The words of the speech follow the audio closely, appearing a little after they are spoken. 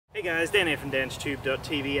Hey guys, Dan here from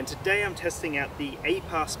DansTube.TV, and today I'm testing out the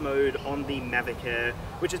APAS mode on the Mavic Air,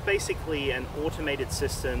 which is basically an automated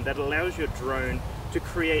system that allows your drone to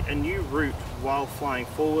create a new route while flying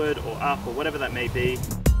forward or up or whatever that may be.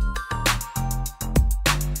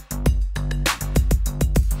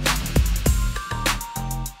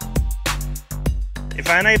 If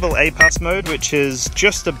I enable APAS mode, which is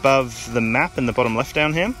just above the map in the bottom left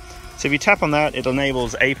down here, so if you tap on that, it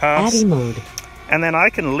enables APAS. Mode. And then I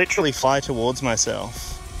can literally fly towards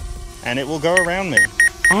myself and it will go around me,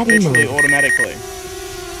 Literally literally automatically.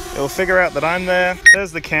 It will figure out that I'm there.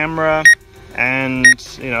 There's the camera and,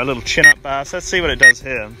 you know, a little chin-up bar. So let's see what it does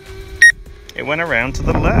here. It went around to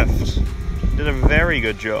the left. Did a very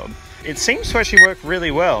good job. It seems to actually work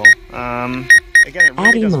really well. Again, it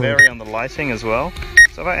really does vary on the lighting as well.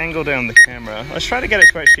 So if I angle down the camera, let's try to get it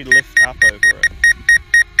to actually lift up over it.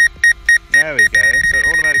 There we go, so it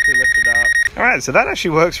automatically lifted up. Alright, so that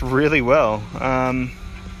actually works really well.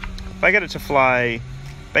 If I get it to fly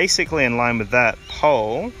basically in line with that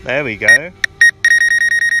pole, there we go. It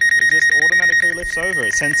just automatically lifts over,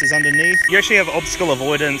 it senses underneath. You actually have obstacle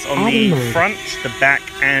avoidance on the front, the back,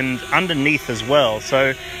 and underneath as well.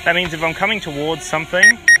 So that means if I'm coming towards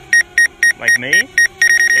something, like me,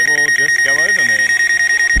 it will just go over me.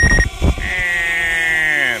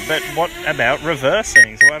 But what about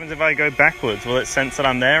reversing? So what happens if I go backwards? Will it sense that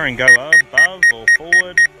I'm there and go above or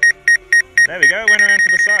forward? There we go, it went around to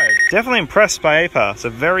the side. Definitely impressed by APAS, a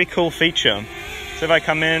very cool feature. So if I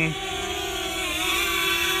come in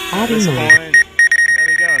at this point, there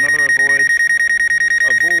we go, another avoid.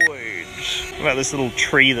 What about this little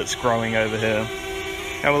tree that's growing over here?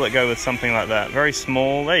 How will it go with something like that? Very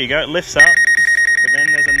small, there you go, it lifts up. But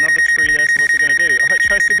then there's another tree there, so what's it going to do? Oh, it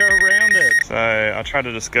tries to go around it. So I'll try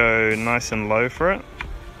to just go nice and low for it.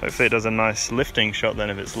 Hopefully it does a nice lifting shot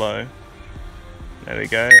then if it's low. There we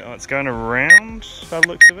go. Oh, it's going around by the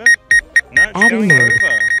looks of it. No, it's going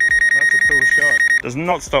over. That's a cool shot. Does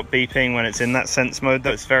not stop beeping when it's in that sense mode,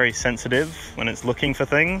 though. It's very sensitive when it's looking for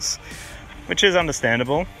things, which is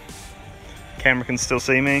understandable. Camera can still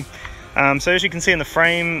see me. So as you can see in the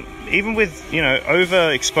frame, even with, you know,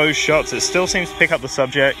 overexposed shots, it still seems to pick up the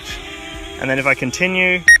subject. And then if I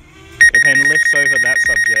continue, it then lifts over that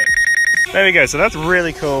subject. There we go, so that's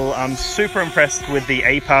really cool. I'm super impressed with the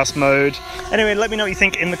APAS mode. Anyway, let me know what you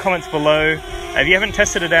think in the comments below. If you haven't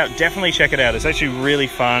tested it out, definitely check it out. It's actually really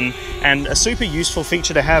fun and a super useful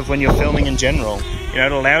feature to have when you're filming in general. You know,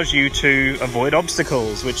 it allows you to avoid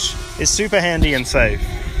obstacles, which is super handy and safe.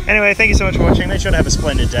 Anyway, thank you so much for watching. Make sure to have a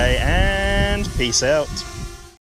splendid day and peace out.